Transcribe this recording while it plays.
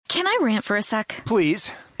Can I rant for a sec?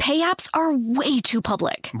 Please. Pay apps are way too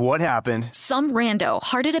public. What happened? Some rando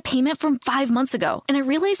hearted a payment from 5 months ago, and I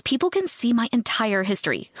realized people can see my entire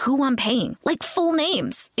history, who I'm paying, like full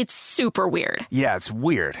names. It's super weird. Yeah, it's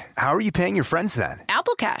weird. How are you paying your friends then?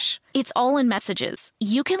 Apple Cash. It's all in messages.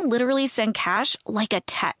 You can literally send cash like a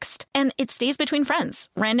text, and it stays between friends.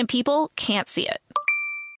 Random people can't see it.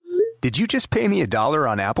 Did you just pay me $1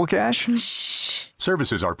 on Apple Cash? Shh.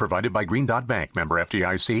 Services are provided by Green Dot Bank. Member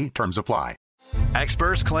FDIC. Terms apply.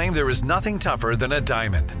 Experts claim there is nothing tougher than a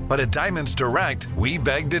diamond. But at Diamonds Direct, we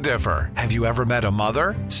beg to differ. Have you ever met a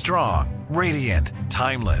mother? Strong, radiant,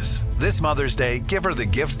 timeless. This Mother's Day, give her the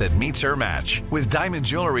gift that meets her match. With diamond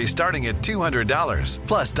jewelry starting at $200.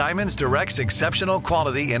 Plus Diamonds Direct's exceptional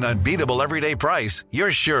quality and unbeatable everyday price,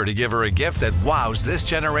 you're sure to give her a gift that wows this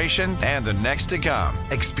generation and the next to come.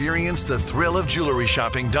 Experience the thrill of jewelry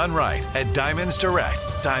shopping done right at Diamonds Direct.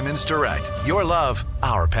 Diamonds Direct. Your love,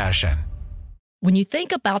 our passion. When you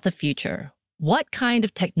think about the future, what kind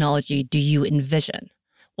of technology do you envision?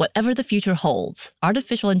 Whatever the future holds,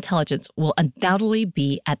 artificial intelligence will undoubtedly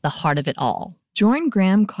be at the heart of it all. Join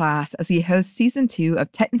Graham Class as he hosts Season 2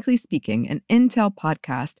 of Technically Speaking, an Intel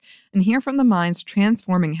podcast, and hear from the minds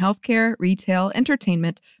transforming healthcare, retail,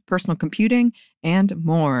 entertainment, personal computing, and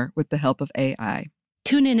more with the help of AI.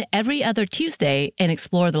 Tune in every other Tuesday and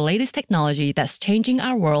explore the latest technology that's changing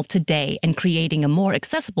our world today and creating a more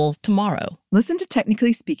accessible tomorrow. Listen to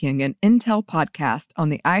Technically Speaking, an Intel podcast on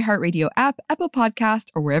the iHeartRadio app, Apple Podcast,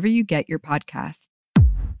 or wherever you get your podcasts.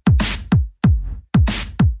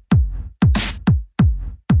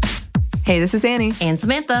 Hey, this is Annie. And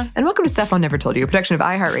Samantha. And welcome to Stuff Mom Never Told You, a production of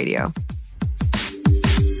iHeartRadio.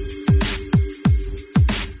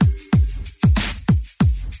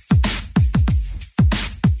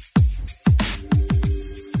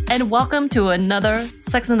 And welcome to another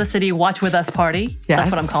Sex and the City Watch With Us party. Yes.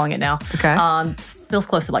 That's what I'm calling it now. Okay. Feels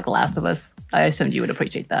close to like The Last of Us. I assumed you would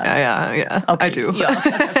appreciate that. Yeah. Okay, I do.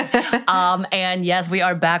 Yeah. And yes, we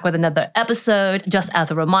are back with another episode. Just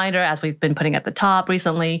as a reminder, as we've been putting at the top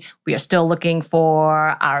recently, we are still looking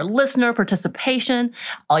for our listener participation.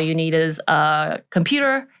 All you need is a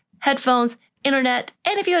computer, headphones, internet,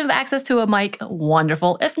 and if you have access to a mic,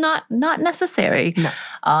 wonderful. If not, not necessary. No.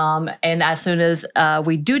 And as soon as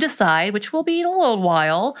we do decide, which will be in a little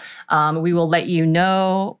while, we will let you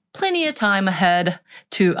know plenty of time ahead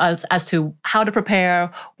to us as to how to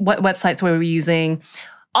prepare, what websites we're using,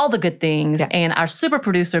 all the good things. Yeah. And our super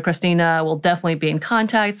producer, Christina, will definitely be in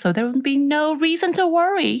contact, so there will be no reason to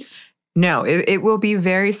worry. No, it will be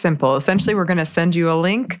very simple. Essentially, we're going to send you a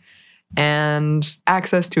link. And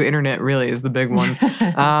access to internet really is the big one.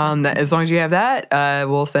 As long as you have that,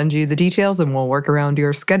 we'll send you the details and we'll work around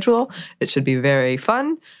your schedule. It should be very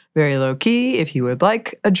fun, very low key. If you would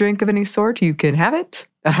like a drink of any sort, you can have it.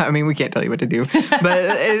 I mean, we can't tell you what to do, but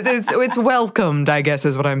it's welcomed, I guess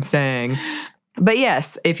is what I'm saying. But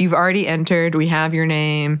yes, if you've already entered, we have your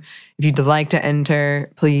name. If you'd like to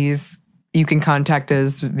enter, please, you can contact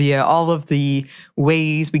us via all of the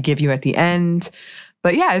ways we give you at the end.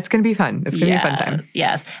 But yeah, it's going to be fun. It's going to be a fun time.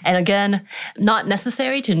 Yes. And again, not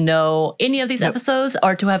necessary to know any of these episodes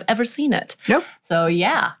or to have ever seen it. Nope. So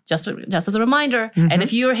yeah, just as a reminder. Mm-hmm. And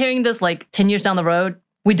if you are hearing this like 10 years down the road,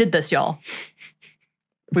 we did this, y'all.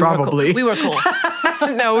 Probably. We were cool.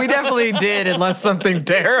 No, we definitely did, unless something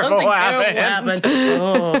terrible happened.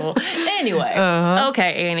 Oh. Anyway,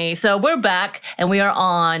 Okay, Annie. So we're back and we are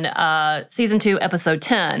on Season 2, Episode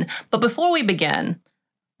 10. But before we begin,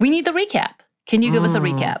 we need the recap. Can you give us a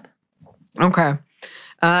recap? Okay.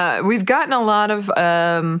 We've gotten a lot of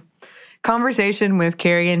conversation with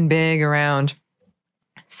Carrie and Big around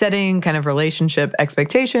setting kind of relationship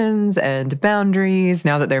expectations and boundaries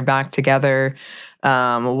now that they're back together.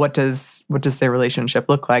 What does their relationship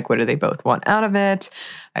look like? What do they both want out of it?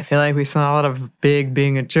 I feel like we saw a lot of Big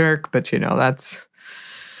being a jerk, but that's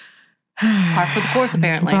par for the course,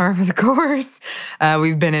 apparently. Par for the course.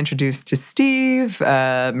 We've been introduced to Steve.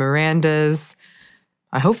 Miranda's,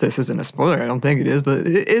 I hope this isn't a spoiler, I don't think it is, but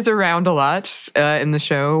it is around a lot in the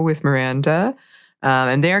show with Miranda.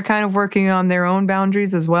 And they're kind of working on their own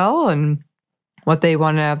boundaries as well and what they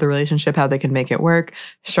want out of the relationship, how they can make it work.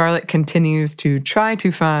 Charlotte continues to try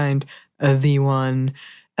to find the one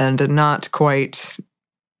and not quite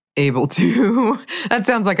able to. That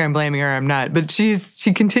sounds like I'm blaming her. I'm not. But she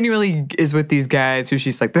continually is with these guys who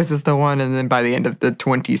she's like, this is the one. And then by the end of the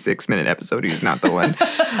 26-minute episode, he's not the one.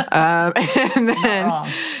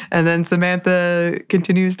 And then Samantha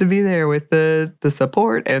continues to be there with the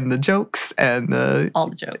support and the jokes and all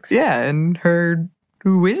the jokes. Yeah, and her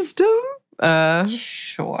wisdom.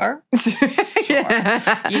 Sure.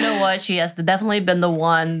 Yeah. You know what? She has definitely been the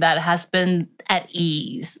one that has been at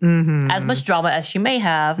ease. As much drama as she may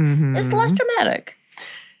have, it's less dramatic.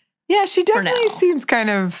 Yeah, she definitely now. seems kind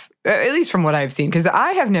of, at least from what I've seen, because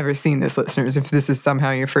I have never seen this, listeners, if this is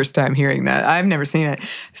somehow your first time hearing that. I've never seen it.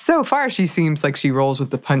 So far, she seems like she rolls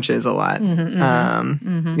with the punches a lot.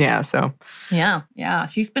 Yeah, so. Yeah.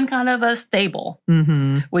 She's been kind of a stable,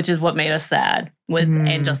 which is what made us sad with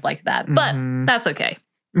and just like that. But that's okay.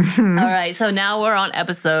 All right, so now we're on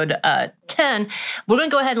episode 10. We're going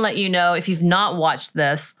to go ahead and let you know, if you've not watched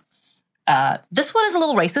this one is a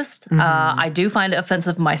little racist. I do find it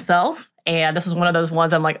offensive myself. And this is one of those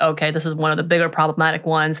ones I'm like, okay, this is one of the bigger problematic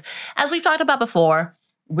ones. As we've talked about before,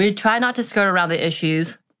 we try not to skirt around the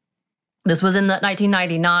issues. This was in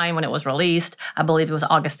 1999 when it was released. I believe it was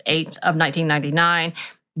August 8th of 1999.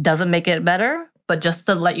 Doesn't make it better, but just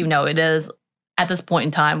to let you know, it is, at this point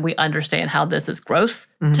in time, we understand how this is gross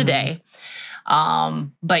today.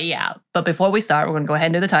 But before we start, we're going to go ahead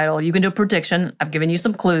and do the title. You can do a prediction. I've given you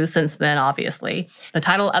some clues since then, obviously. The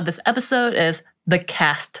title of this episode is The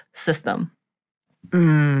Caste System.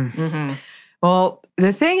 Well,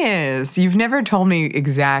 the thing is, you've never told me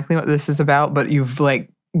exactly what this is about, but you've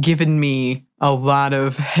given me a lot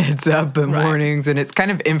of heads up and warnings, and it's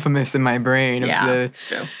kind of infamous in my brain of the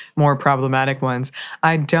more problematic ones.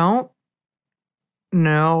 I don't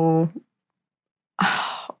know.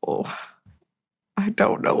 I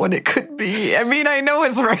don't know what it could be. I mean, I know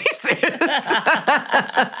it's racist.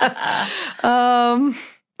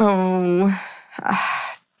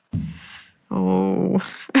 Oh,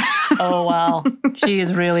 wow. She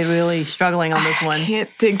is really, really struggling on this one. I can't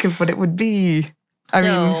think of what it would be.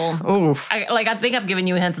 I think I've given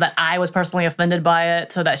you hints that I was personally offended by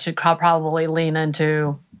it, so that should probably lean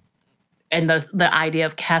into, and the idea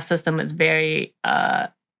of caste system is very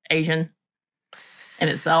Asian in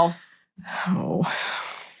itself. Oh,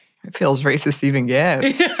 it feels racist to even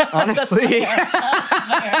guess, honestly.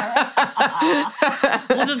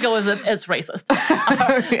 We'll just go with it. It's racist.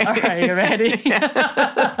 All right, you ready?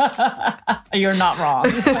 You're not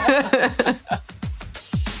wrong.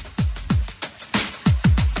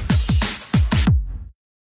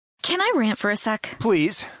 Can I rant for a sec?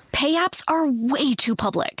 Please. Pay apps are way too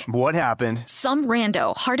public. What happened? Some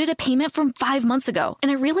rando hearted a payment from 5 months ago,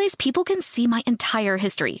 and I realized people can see my entire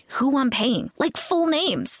history, who I'm paying, like full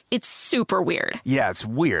names. It's super weird. Yeah, it's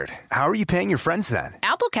weird. How are you paying your friends then?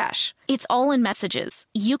 Apple Cash. It's all in messages.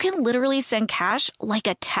 You can literally send cash like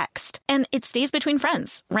a text, and it stays between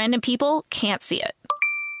friends. Random people can't see it.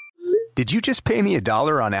 Did you just pay me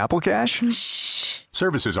 $1 on Apple Cash? Shh.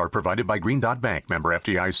 Services are provided by Green Dot Bank. Member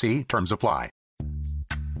FDIC. Terms apply.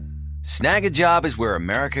 Snag a Job is where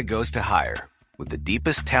America goes to hire, with the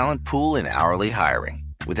deepest talent pool in hourly hiring.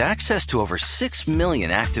 With access to over 6 million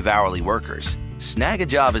active hourly workers, Snag a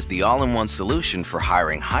Job is the all-in-one solution for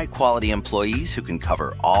hiring high-quality employees who can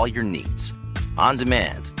cover all your needs. On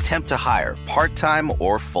demand, temp to hire, part-time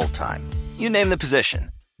or full-time. You name the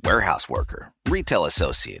position. Warehouse worker, retail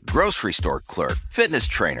associate, grocery store clerk, fitness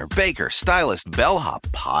trainer, baker, stylist, bellhop,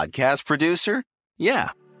 podcast producer. Yeah,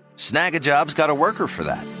 Snag a Job's got a worker for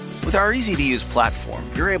that. With our easy-to-use platform,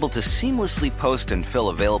 you're able to seamlessly post and fill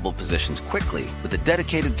available positions quickly with a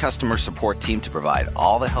dedicated customer support team to provide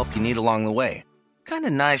all the help you need along the way. Kind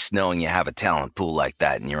of nice knowing you have a talent pool like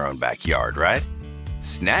that in your own backyard, right?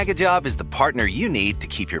 Snag a Job is the partner you need to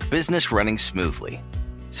keep your business running smoothly.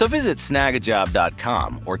 So visit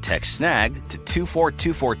snagajob.com or text snag to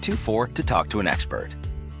 242424 to talk to an expert.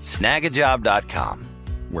 Snagajob.com,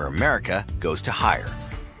 where America goes to hire.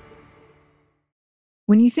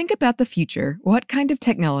 When you think about the future, what kind of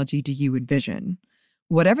technology do you envision?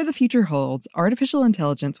 Whatever the future holds, artificial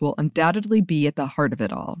intelligence will undoubtedly be at the heart of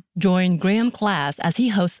it all. Join Graham Class as he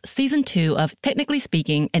hosts Season 2 of Technically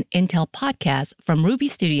Speaking, an Intel podcast from Ruby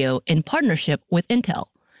Studio in partnership with Intel.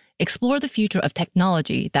 Explore the future of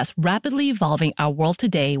technology that's rapidly evolving our world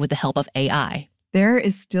today with the help of AI. There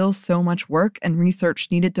is still so much work and research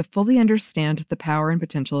needed to fully understand the power and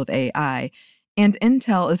potential of AI, and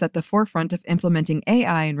Intel is at the forefront of implementing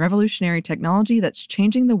AI and revolutionary technology that's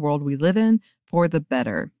changing the world we live in for the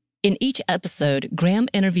better. In each episode, Graham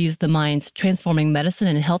interviews the minds transforming medicine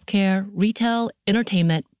and healthcare, retail,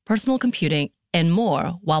 entertainment, personal computing, and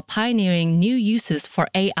more, while pioneering new uses for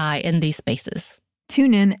AI in these spaces.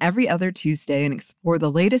 Tune in every other Tuesday and explore the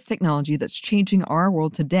latest technology that's changing our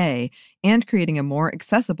world today and creating a more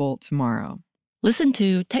accessible tomorrow. Listen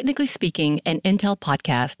to Technically Speaking, an Intel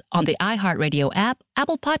podcast on the iHeartRadio app,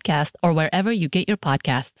 Apple Podcast, or wherever you get your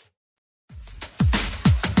podcasts.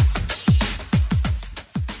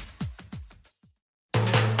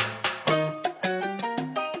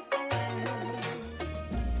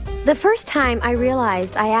 The first time I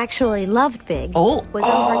realized I actually loved Big was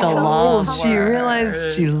over the love toast. She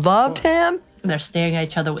realized she loved him? They're staring at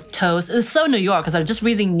each other with toast. It's so New York because they're just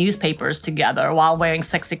reading newspapers together while wearing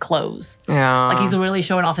sexy clothes. Yeah. Like he's really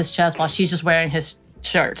showing off his chest while she's just wearing his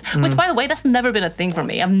shirt. Which, by the way, that's never been a thing for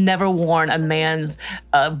me. I've never worn a man's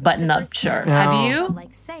button-up shirt. No. Have you?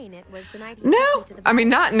 Like saying it was the night he No. took me to the I mean,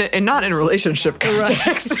 not in a relationship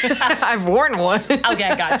context. I've worn one. Okay,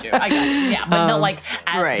 I got you. Yeah, but not like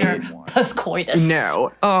after post-coitus.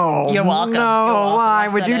 No. Oh, You're welcome. No, You're welcome. why I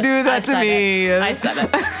would said you it. do I that to said me? it. I said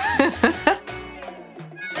it.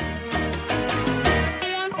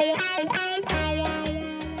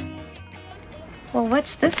 Well,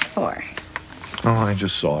 what's this for? Oh, I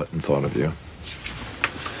just saw it and thought of you.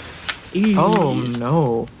 Oh,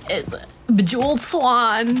 no. It's a bejeweled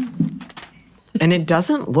swan. And it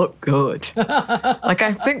doesn't look good. Like,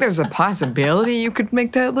 I think there's a possibility you could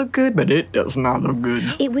make that look good, but it does not look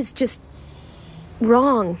good. It was just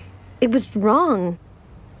wrong. It was wrong.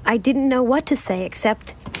 I didn't know what to say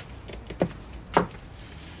except,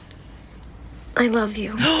 I love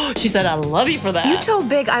you. She said, I love you for that. You told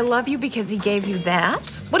Big I love you because he gave you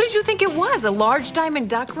that? What did you think it was? A large diamond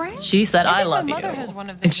duck ring? She said, I love you.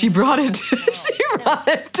 And she brought it to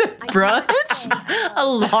brunch? A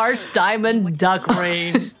large diamond duck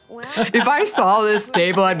ring. If I saw this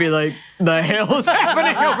table, I'd be like, the hell is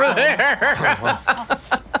happening over there?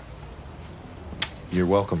 You're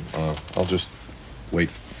welcome. I'll just wait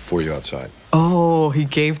for you outside. Oh, he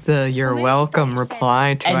gave the "you're welcome"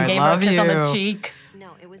 reply to And "I gave her a love kiss you." on the cheek.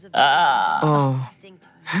 Oh,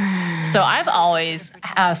 So I've always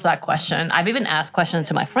asked that question. I've even asked questions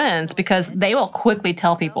to my friends because they will quickly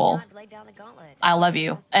tell people, I love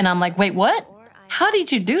you. And I'm like, wait, what? How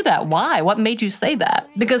did you do that? Why? What made you say that?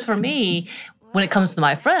 Because for me, when it comes to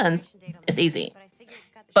my friends, it's easy.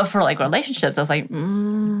 But for like relationships, I was like,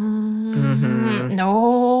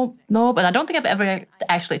 no. But I don't think I've ever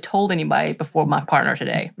actually told anybody before my partner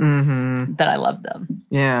today that I love them.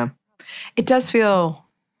 yeah. It does feel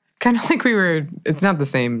kind of like it's not the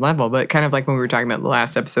same level, but kind of like when we were talking about the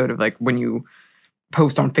last episode of like when you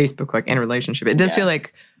post on Facebook, like in a relationship, it does feel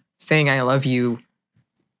like saying I love you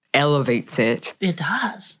elevates it. It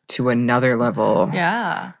does. To another level.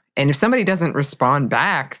 Yeah. And if somebody doesn't respond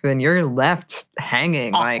back, then you're left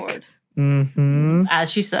hanging Awkward. like,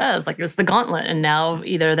 As she says, like it's the gauntlet. And now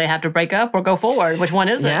either they have to break up or go forward. Which one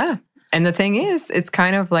is it? Yeah. And the thing is, it's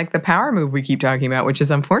kind of like the power move we keep talking about, which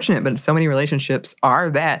is unfortunate, but so many relationships are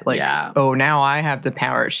that. Like, oh, now I have the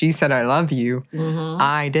power. She said I love you.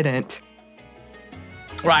 I didn't.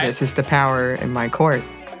 Right. This is the power in my court.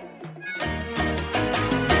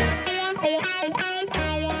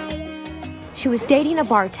 She was dating a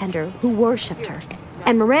bartender who worshipped her,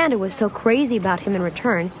 and Miranda was so crazy about him in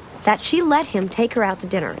return that she let him take her out to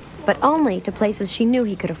dinner, but only to places she knew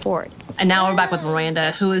he could afford. And now we're back with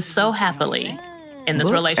Miranda, who is so happily in this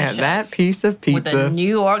Look relationship. at that piece of With pizza. a New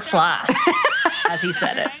York slice, as he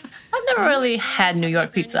said it. I've never really had New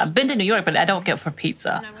York pizza. I've been to New York, but I don't get for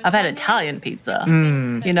pizza. I've had Italian pizza,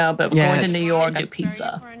 you know, but going to Yes. New York, I do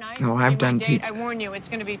pizza. Oh, I've done I pizza. warn you, it's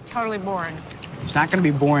going to be totally boring. It's not going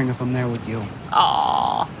to be boring if I'm there with you.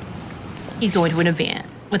 Aw. He's going to an event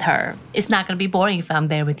with her. It's not going to be boring if I'm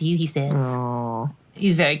there with you, he says. Oh.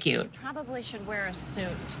 He's very cute. Probably should wear a suit.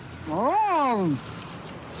 Oh.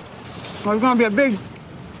 Well, it's going to be a big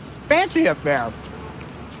fancy affair.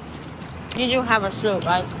 You do have a suit,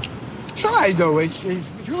 right? Sure I do. It's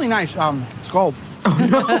really nice. It's gold.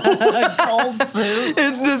 Gold suit.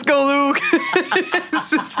 It's Disco Luke. It's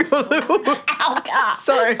Disco Luke. Oh, God.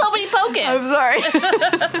 Sorry. Somebody poke him. I'm sorry.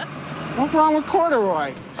 What's wrong with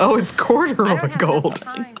corduroy? Oh, it's corduroy gold.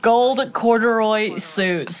 Gold corduroy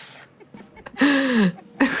suits.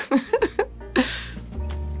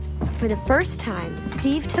 For the first time,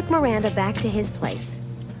 Steve took Miranda back to his place.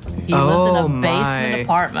 He lives in a Oh, basement my.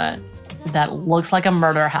 apartment that looks like a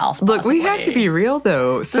murder house. Look, we have to possibly. be real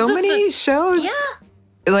though. So is many shows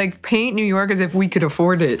like paint New York as if we could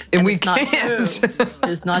afford it, and we it's not can't. true.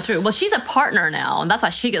 It's not true. Well, she's a partner now, and that's why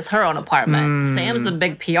she gets her own apartment. Sam's a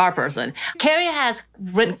big PR person. Carrie has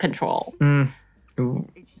rent control.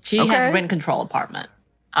 She Okay. has rent control apartment.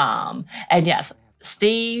 And yes,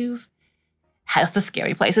 Steve has the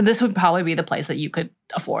scary place, and this would probably be the place that you could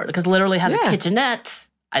afford because literally has a Yeah. kitchenette,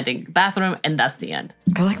 I think bathroom, and that's the end.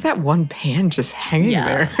 I like that one pan just hanging Yeah,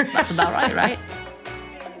 there. that's about right, right?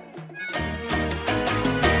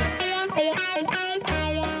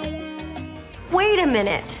 Wait a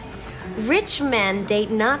minute. Rich men date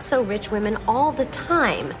not so rich women all the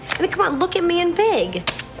time. I mean, come on, look at me and Big.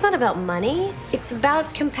 It's not about money. It's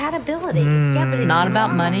about compatibility. Yeah, but it's Not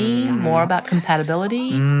about money, more about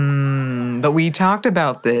compatibility. But we talked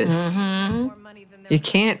about this. You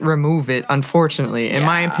can't remove it, unfortunately, in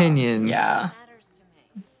my opinion. Yeah.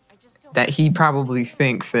 That he probably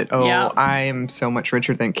thinks that, I am so much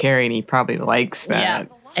richer than Carrie, and he probably likes that.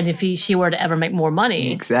 Yeah. And if she were to ever make more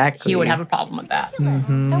money, Exactly. he would have a problem with that. I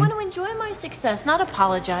want to enjoy my success, not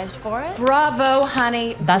apologize for it. Bravo,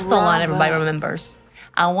 honey. That's the line everybody Bravo. remembers.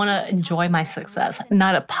 I want to enjoy my success,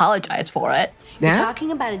 not apologize for it. We're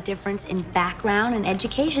talking about a difference in background and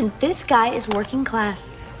education. This guy is working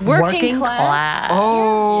class. Working class.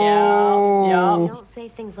 Oh. You don't say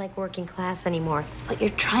things like working class anymore. But you're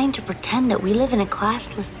trying to pretend that we live in a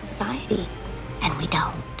classless society, and we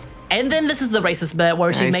don't. And then this is the racist bit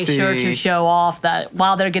where she I makes sure to see. show off that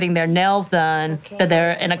while they're getting their nails done, that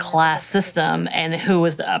they're in a class system and who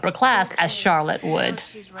is the upper class, as Charlotte would.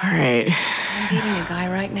 All right. I'm dating a guy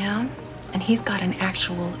right now, and he's got an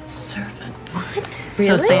actual servant. What?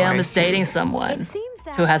 So Sam is dating someone It seems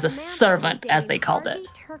that who has a Samantha servant, was as they dating called Harvey it,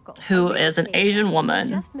 Turkle, who a is an real estate Asian agent woman.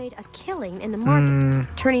 who just made a killing in the market,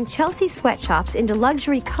 turning Chelsea sweatshops into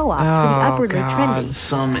luxury co-ops for the Oh, upwardly God. trendy.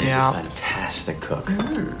 Some is a fantastic cook.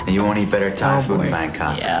 And you won't eat better Thai food in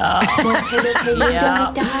Bangkok. Yeah. Was it okay with Yeah.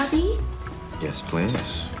 Mr. Harvey? Yes,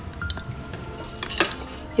 please.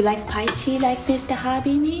 You like spicy like Mr.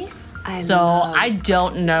 Harvey, miss? So I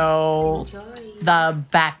don't know the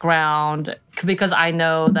background because I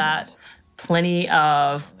know that plenty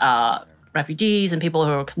of refugees and people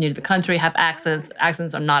who are new to the country have accents.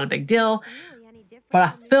 Accents are not a big deal. But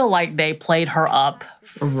I feel like they played her up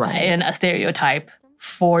in a stereotype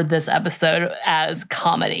for this episode as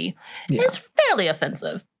comedy. Yeah. It's fairly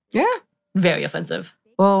offensive. Yeah. Very offensive.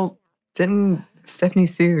 Well, didn't Stephanie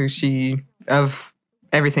Sue, of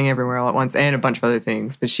Everything Everywhere All at Once and a bunch of other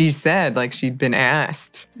things, but she said like she'd been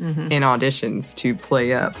asked in auditions to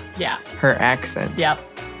play up Yeah. her accent. Yep.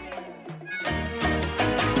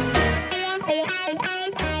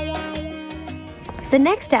 The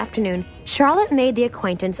next afternoon, Charlotte made the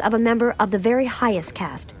acquaintance of a member of the very highest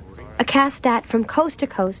caste. A caste that, from coast to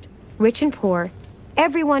coast, rich and poor,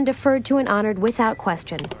 everyone deferred to and honored without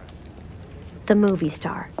question. The movie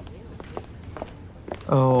star.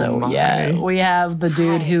 Oh, So my. yeah, we have the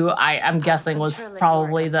dude who I'm guessing was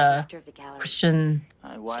probably the Christian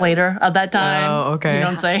Slater of that time. Oh, okay. You know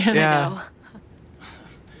what I'm saying? Yeah.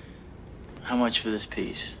 How much for this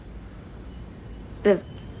piece? The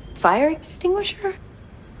fire extinguisher?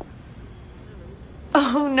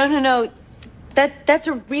 Oh, no. That's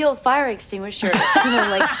a real fire extinguisher. You know,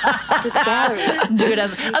 like the gallery. Dude,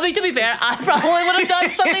 I mean, to be fair, I probably would have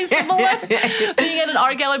done something similar. Being at an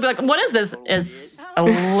art gallery, be like, what is this? It's a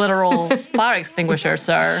literal fire extinguisher,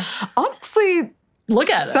 sir. Honestly, look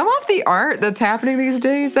at it. Some of the art that's happening these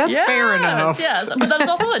days, that's fair enough. Yes, but there's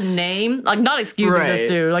also a name, like not excusing Right. this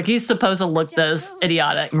dude. Like he's supposed to look this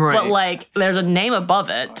idiotic, Right. but like there's a name above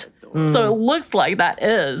it, so it looks like that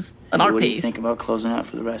is an art What do you piece. think about closing out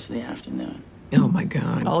for the rest of the afternoon? Oh my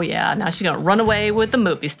God. Oh yeah, now she's gonna run away with the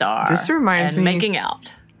movie star. This reminds and me- making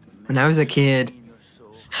out. When I was a kid,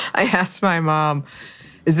 I asked my mom,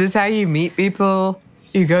 is this how you meet people?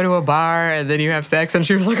 You go to a bar and then you have sex? And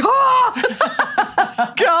she was like,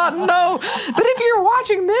 oh, God, no. But if you're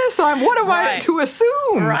watching this, what am I Right. to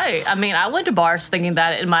assume? Right. I mean, I went to bars thinking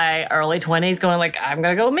that in my early 20s, going like, I'm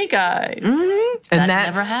gonna go meet guys. And that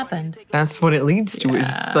that's never happened. That's what it leads to, is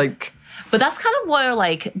Yeah. like, But that's kind of where,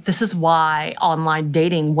 like, this is why online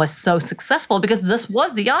dating was so successful, because this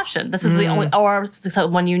was the option. This is the only, or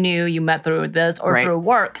someone you knew you met through this or Right. through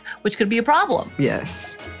work, which could be a problem.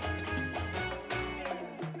 yes.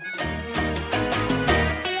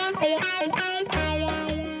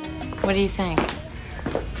 What do you think?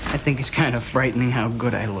 I think it's kind of frightening how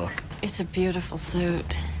good I look. It's a beautiful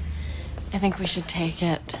suit. I think we should take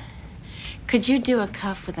it. Could you do a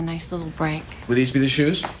cuff with a nice little break? Will these be the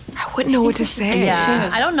shoes? I wouldn't know what to say. Yeah.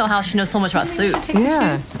 shoes. I don't know how she knows so much about suits. Take the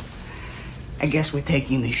Yeah. shoes. I guess we're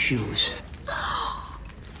taking the shoes.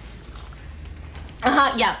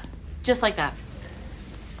 Yeah. Just like that.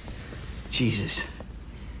 Jesus.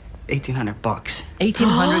 $1,800.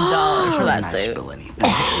 $1,800 for that Not suit. spill anything.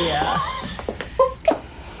 Yeah.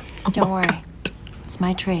 Don't worry. It's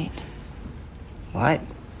my treat. What?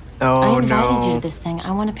 Oh, I invited no. you to this thing.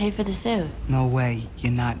 I want to pay for the suit. No way.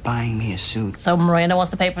 You're not buying me a suit. So Miranda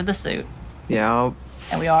wants to pay for the suit, Yep.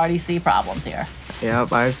 and we already see problems here.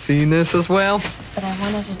 Yep, I've seen this as well. But I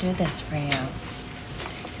wanted to do this for you.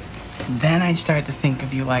 Then I start to think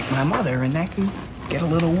of you like my mother, and that can get a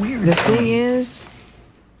little weird. The for thing me. is,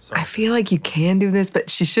 I feel like you can do this, but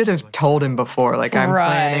she should have told him before. Like, I'm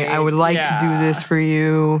planning. I would like to do this for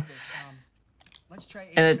you.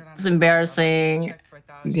 And it's embarrassing.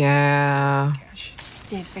 Yeah.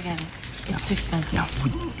 Steve, forget it. It's too expensive.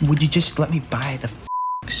 No, would you just let me buy the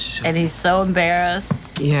And he's so embarrassed.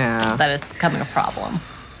 Yeah. That it's becoming a problem.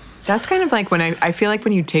 That's kind of like when I feel like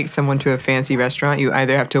when you take someone to a fancy restaurant, you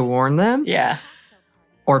either have to warn them. Yeah.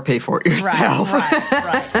 Or pay for it yourself.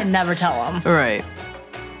 Right. And never tell them. Right.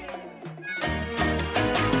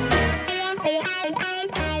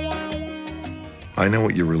 I know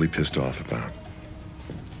what you're really pissed off about,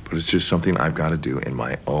 but it's just something I've got to do in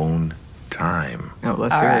my own time. Oh,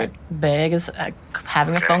 let's All hear right. it. Big is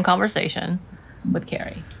having a phone conversation with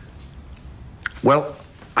Carrie. Well,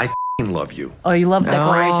 I f***ing love you. Oh, you love the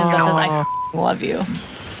declaration that says, I love you.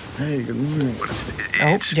 Hey, good morning.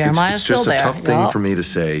 Jeremiah's it's just still a there. tough thing Well. for me to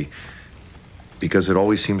say because it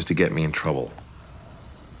always seems to get me in trouble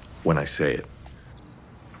when I say it.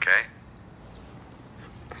 Okay?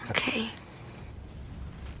 Okay.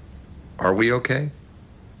 Are we okay?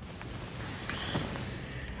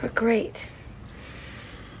 We're great.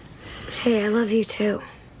 Hey, I love you too.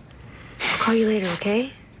 I'll call you later,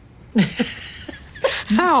 okay?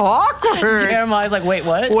 How awkward. Jeremiah's like, wait,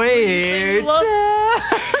 what? Wait.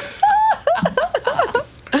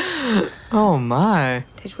 Oh, my.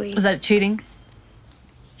 Did we? Was that cheating?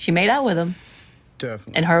 She made out with him.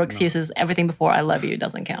 Definitely. And her excuse is everything before I love you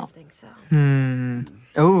doesn't count.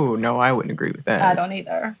 Oh, no, I wouldn't agree with that. I don't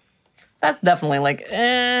either. That's definitely like,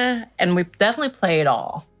 and we definitely play it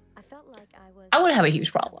all. I would have a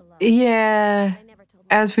huge problem. Yeah.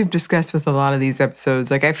 As we've discussed with a lot of these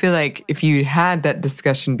episodes, like, I feel like if you had that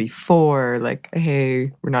discussion before, like,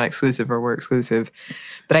 hey, we're not exclusive or we're exclusive,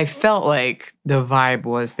 but I felt like the vibe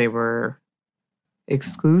was they were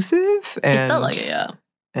exclusive. And, It felt like it, yeah.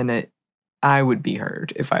 And I would be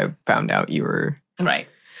hurt if I found out you were. Right.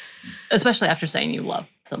 Especially after saying you love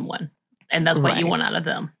someone. And that's what you want out of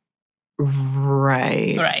them.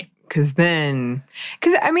 Right. Right. Because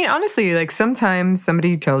I mean, honestly, like sometimes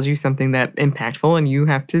somebody tells you something that impactful and you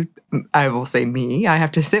have to, I will say I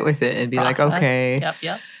have to sit with it and be like, okay.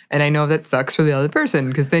 Yep. And I know that sucks for the other person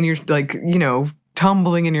because then you're like,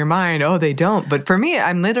 tumbling in your mind, oh, they don't. But for me,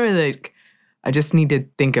 I'm literally like, I just need to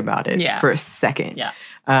think about it for a second. Yeah.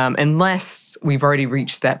 Unless we've already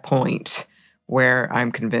reached that point where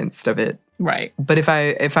I'm convinced of it. Right. But if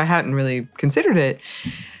I hadn't really considered it,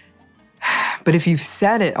 but if you've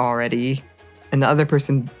said it already and the other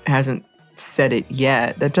person hasn't said it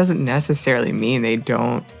yet, that doesn't necessarily mean they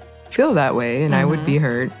don't feel that way. And I would be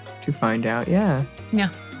hurt to find out, they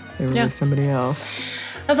were with somebody else.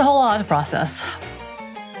 That's a whole lot to process.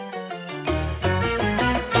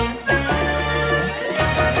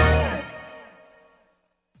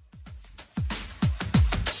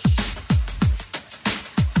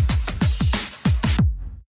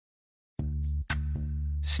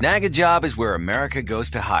 Snag a Job is where America goes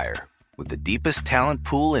to hire, with the deepest talent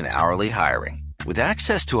pool in hourly hiring. With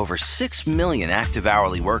access to over 6 million active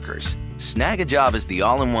hourly workers, Snag a Job is the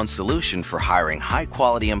all-in-one solution for hiring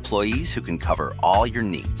high-quality employees who can cover all your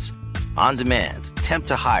needs. On demand, temp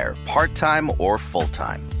to hire, part-time or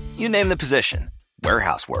full-time. You name the position.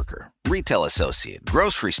 Warehouse worker, retail associate,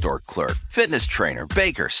 grocery store clerk, fitness trainer,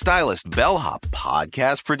 baker, stylist, bellhop,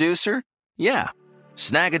 podcast producer. Yeah,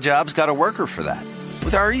 Snag a Job's got a worker for that.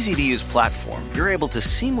 With our easy-to-use platform, you're able to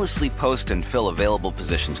seamlessly post and fill available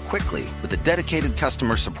positions quickly with a dedicated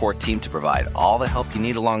customer support team to provide all the help you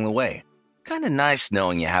need along the way. Kind of nice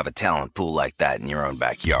knowing you have a talent pool like that in your own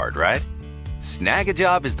backyard, right?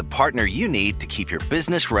 Snagajob is the partner you need to keep your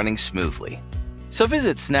business running smoothly. So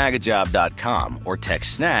visit snagajob.com or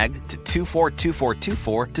text snag to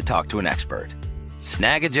 242424 to talk to an expert.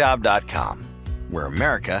 Snagajob.com, where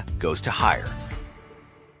America goes to hire.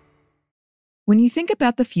 When you think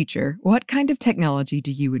about the future, what kind of technology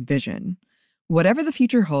do you envision? Whatever the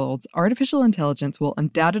future holds, artificial intelligence will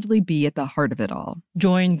undoubtedly be at the heart of it all.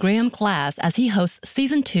 Join Graham Class as he hosts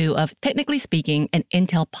Season 2 of Technically Speaking, an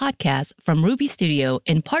Intel podcast from Ruby Studio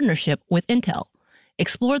in partnership with Intel.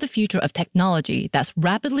 Explore the future of technology that's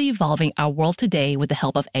rapidly evolving our world today with the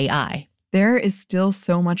help of AI. There is still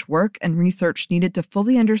so much work and research needed to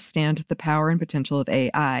fully understand the power and potential of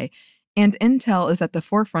AI, and Intel is at the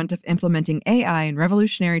forefront of implementing AI and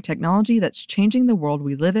revolutionary technology that's changing the world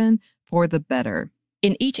we live in for the better.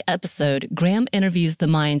 In each episode, Graham interviews the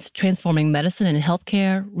minds transforming medicine and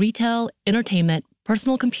healthcare, retail, entertainment,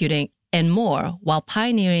 personal computing, and more while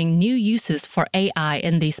pioneering new uses for AI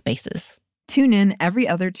in these spaces. Tune in every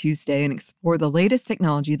other Tuesday and explore the latest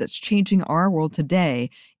technology that's changing our world today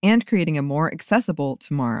and creating a more accessible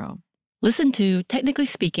tomorrow. Listen to Technically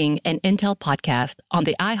Speaking, an Intel podcast on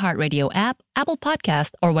the iHeartRadio app, Apple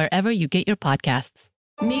Podcast, or wherever you get your podcasts.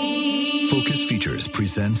 Focus Features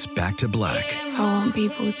presents Back to Black. I want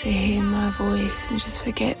people to hear my voice and just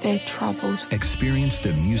forget their troubles. Experience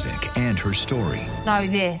the music and her story Know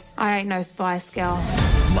this, I ain't no Spice Girl.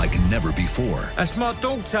 like never before. That's my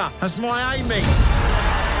daughter. That's my Amy.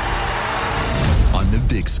 On the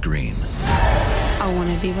big screen. I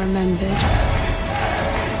want to be remembered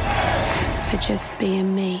for just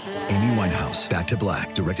being me. Amy Winehouse, Back to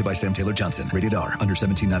Black, directed by Sam Taylor Johnson. Rated R, under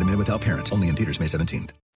 17, not a minute without parent. Only in theaters May 17th.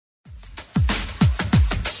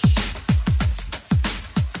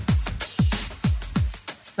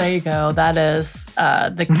 There you go. That is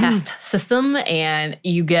the cast system, and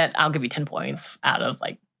I'll give you 10 points out of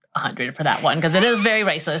 100 for that one, because it is very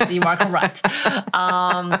racist. You are correct.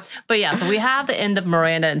 But yeah, so we have the end of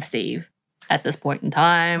Miranda and Steve at this point in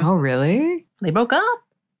time. Oh, really? They broke up.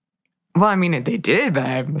 Well, I mean, they did, but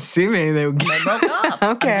I'm assuming they broke up.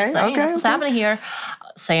 Okay, That's what's happening here.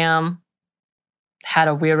 Sam had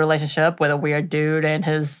a weird relationship with a weird dude and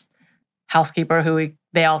his housekeeper, who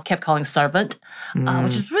they all kept calling servant,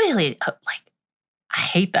 which is really, I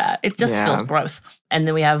hate that. It just feels gross. And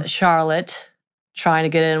then we have Charlotte trying to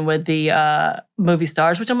get in with the movie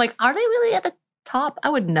stars, which I'm like, are they really at the top? I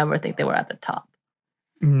would never think they were at the top.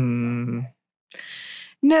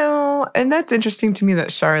 No, and that's interesting to me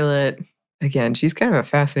that Charlotte, again, she's kind of a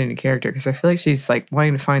fascinating character, because I feel like she's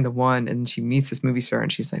wanting to find the one, and she meets this movie star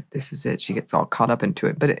and she's like, this is it. She gets all caught up into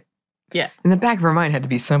it. But in the back of her mind had to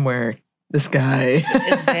be somewhere, this guy.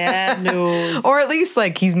 It's bad news. Or at least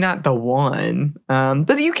he's not the one.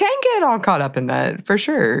 But you can get all caught up in that for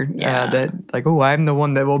sure. Yeah. I'm the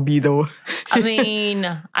one that will be the I mean,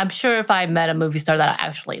 I'm sure if I met a movie star that I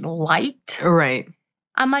actually liked. Right.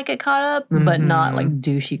 I might get caught up, but not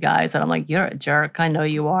douchey guys that I'm like, you're a jerk. I know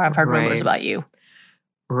you are. I've heard rumors about you.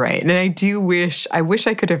 Right. And I wish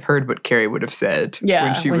I could have heard what Carrie would have said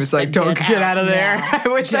when she was like, don't get out of there. I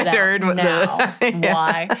wish I'd heard what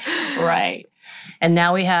Why? Right. And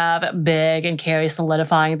now we have Big and Carrie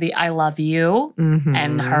solidifying the I love you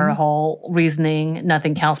and her whole reasoning,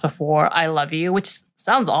 nothing counts before I love you, which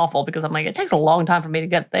sounds awful, because I'm like, it takes a long time for me to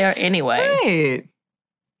get there anyway. Right.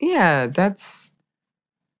 Yeah, that's...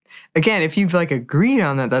 Again, if you've agreed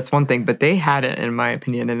on that, that's one thing, but they hadn't, in my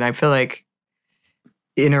opinion. And I feel like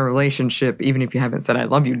in a relationship, even if you haven't said I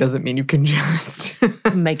love you, doesn't mean you can just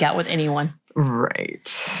make out with anyone. Right.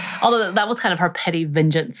 Although that was kind of her petty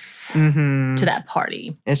vengeance to that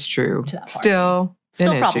party. It's true. Still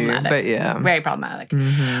an problematic. Issue, but yeah. Very problematic.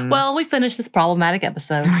 Well, we finished this problematic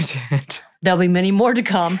episode. We did. There'll be many more to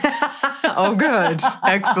come. Oh, good.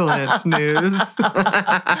 Excellent news.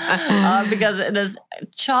 Because it is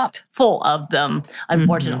chocked full of them,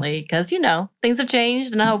 unfortunately, because, things have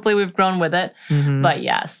changed and hopefully we've grown with it. But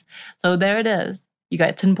yes, so there it is. You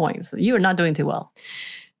got 10 points. You are not doing too well.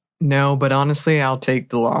 No, but honestly, I'll take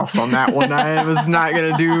the loss on that one. I was not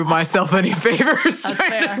going to do myself any favors. That's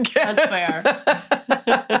fair. That's fair.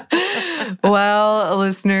 Well,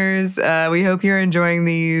 listeners, we hope you're enjoying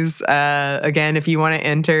these. Again, if you want to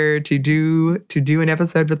enter to do an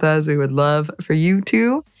episode with us, we would love for you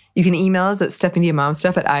to. You can email us at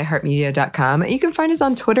stephandiamomstuff@iheartmedia.com. You can find us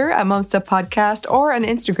on Twitter at momstuffpodcast, or on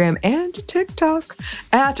Instagram and TikTok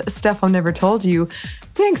at Stuff I've Never Told You.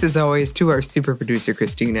 Thanks, as always, to our super producer,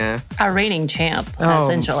 Christina. Our reigning champ,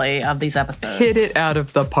 essentially, of these episodes. Hit it out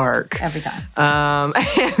of the park. Every time. And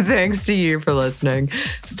thanks to you for listening.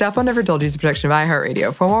 Stuff I Never Told You is a production of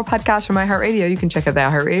iHeartRadio. For more podcasts from iHeartRadio, you can check out the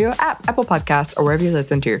iHeartRadio app, Apple Podcasts, or wherever you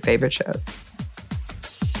listen to your favorite shows.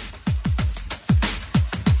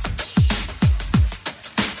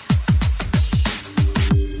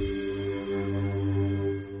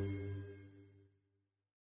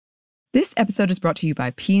 This episode is brought to you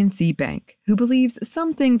by PNC Bank, who believes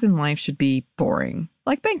some things in life should be boring,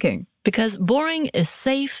 like banking. Because boring is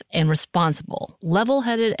safe and responsible,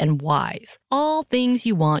 level-headed and wise. All things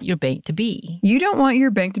you want your bank to be. You don't want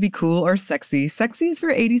your bank to be cool or sexy. Sexy is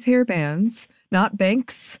for 80s hair bands, not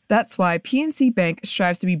banks. That's why PNC Bank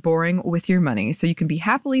strives to be boring with your money, so you can be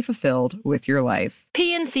happily fulfilled with your life.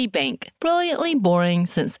 PNC Bank, brilliantly boring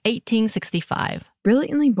since 1865.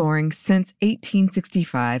 Brilliantly Boring Since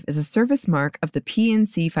 1865 is a service mark of the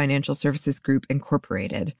PNC Financial Services Group,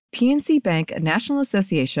 Incorporated. PNC Bank, a National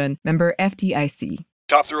Association, member FDIC.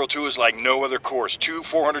 Top Thrill 2 is like no other course. 2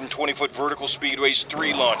 420-foot vertical speedways,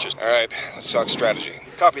 3 launches. All right, let's talk strategy.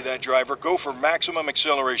 Copy that, driver. Go for maximum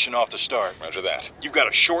acceleration off the start. Roger that. You've got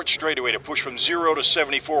a short straightaway to push from 0 to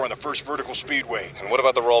 74 on the first vertical speedway. And what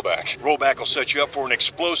about the rollback? Rollback will set you up for an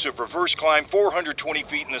explosive reverse climb 420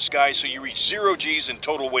 feet in the sky so you reach 0 G's in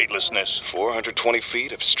total weightlessness. 420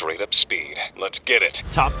 feet of straight-up speed. Let's get it.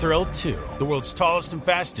 Top Thrill 2, the world's tallest and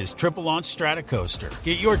fastest triple-launch Stratocoaster.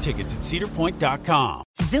 Get your tickets at cedarpoint.com.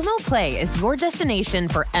 Zumo Play is your destination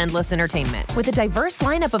for endless entertainment. With a diverse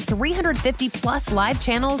lineup of 350-plus live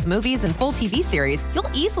channels, movies, and full TV series, you'll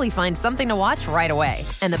easily find something to watch right away.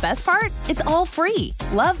 And the best part? It's all free.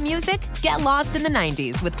 Love music? Get lost in the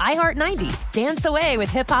 90s with iHeart 90s, dance away with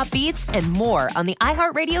hip-hop beats, and more on the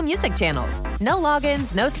iHeartRadio music channels. No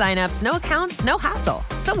logins, no signups, no accounts, no hassle.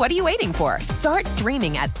 So what are you waiting for? Start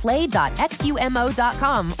streaming at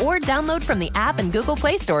play.xumo.com or download from the app and Google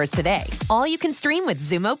Play stores today. All you can stream with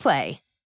Zumo Play.